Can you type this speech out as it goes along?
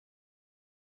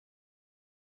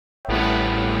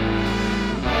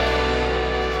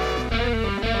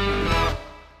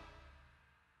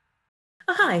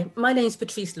Hi, my name's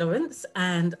Patrice Lawrence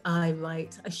and I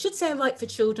write for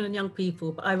children and young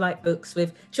people, but I write books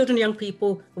with children and young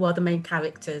people who are the main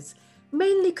characters.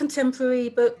 Mainly contemporary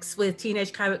books with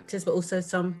teenage characters, but also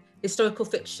some historical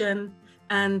fiction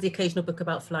and the occasional book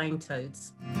about flying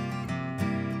toads.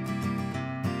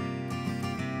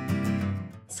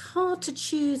 It's hard to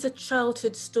choose a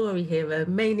childhood story hero,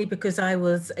 mainly because I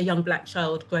was a young Black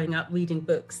child growing up reading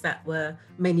books that were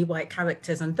mainly white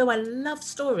characters. And though I love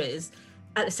stories,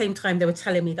 at the same time, they were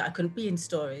telling me that I couldn't be in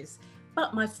stories.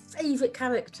 But my favourite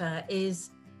character is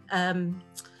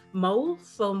Mole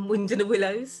from Wind in the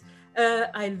Willows.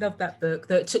 I love that book,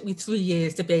 though it took me 3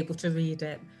 years to be able to read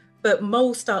it. But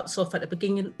Mole starts off at the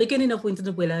beginning of Wind in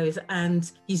the Willows,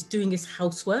 and he's doing his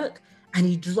housework and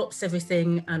he drops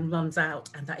everything and runs out,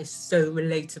 and that is so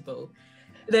relatable.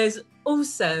 There's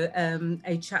also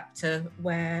a chapter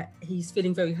where he's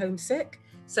feeling very homesick.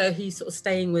 So he's sort of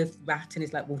staying with Rat in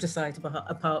his waterside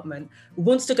apartment,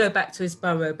 wants to go back to his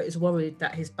burrow, but is worried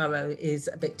that his burrow is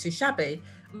a bit too shabby.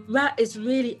 Rat is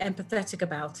really empathetic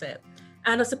about it.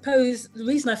 And I suppose the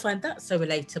reason I find that so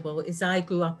relatable is I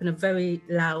grew up in a very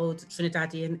loud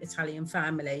Trinidadian Italian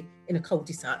family in a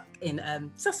cul-de-sac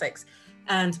in Sussex.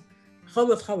 And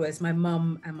horror of horrors, my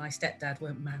mum and my stepdad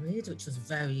weren't married, which was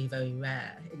very, very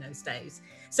rare in those days.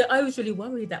 So I was really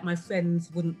worried that my friends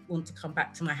wouldn't want to come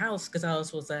back to my house because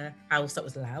ours was a house that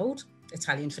was loud,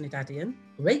 Italian Trinidadian,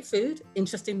 great food,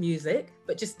 interesting music,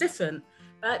 but just different.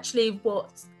 But actually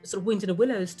what sort of Wind in the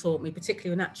Willows taught me,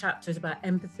 particularly in that chapter, is about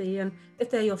empathy. And if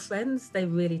they're your friends, they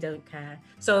really don't care.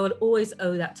 So I would always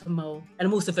owe that to Mole. And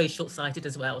I'm also very short-sighted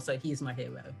as well, so he's my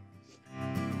hero.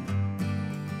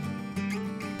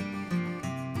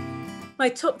 My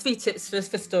top 3 tips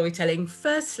for storytelling.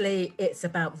 Firstly, it's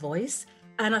about voice.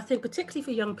 And I think particularly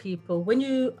for young people, when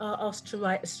you are asked to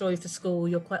write a story for school,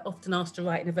 you're quite often asked to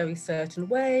write in a very certain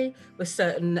way, with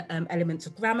certain elements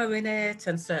of grammar in it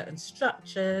and certain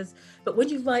structures. But when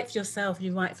you write for yourself,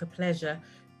 you write for pleasure,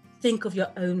 think of your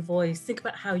own voice, think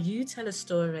about how you tell a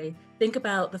story, think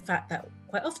about the fact that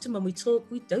quite often when we talk,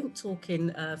 we don't talk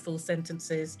in full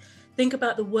sentences. Think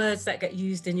about the words that get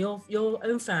used in your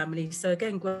own family. So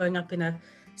again, growing up in a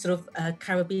sort of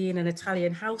Caribbean and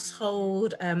Italian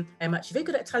household, I'm actually very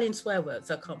good at Italian swear words,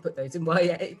 so I can't put those in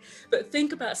YA. But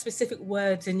think about specific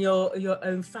words in your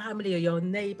own family or your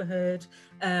neighbourhood,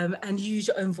 and use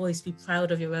your own voice, be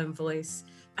proud of your own voice.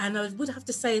 And I would have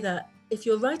to say that if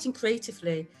you're writing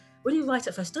creatively, when you write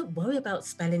at first, don't worry about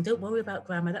spelling, don't worry about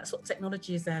grammar. That's what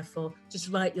technology is there for. Just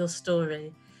write your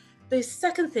story. The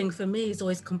second thing for me is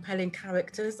always compelling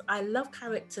characters. I love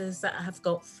characters that have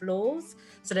got flaws.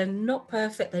 So they're not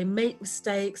perfect, they make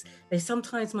mistakes. They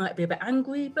sometimes might be a bit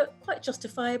angry, but quite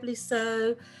justifiably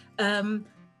so.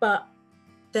 But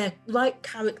they're right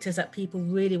characters that people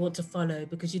really want to follow,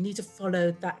 because you need to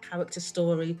follow that character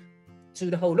story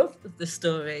through the whole of the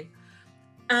story.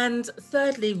 And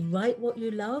thirdly, write what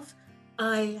you love.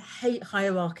 I hate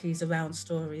hierarchies around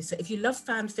stories. So if you love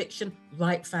fan fiction,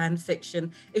 write fan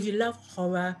fiction. If you love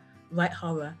horror, write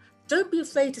horror. Don't be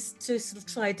afraid to sort of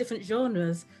try different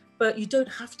genres, but you don't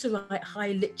have to write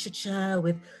high literature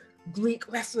with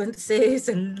Greek references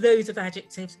and loads of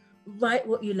adjectives. Write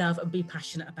what you love and be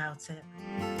passionate about it.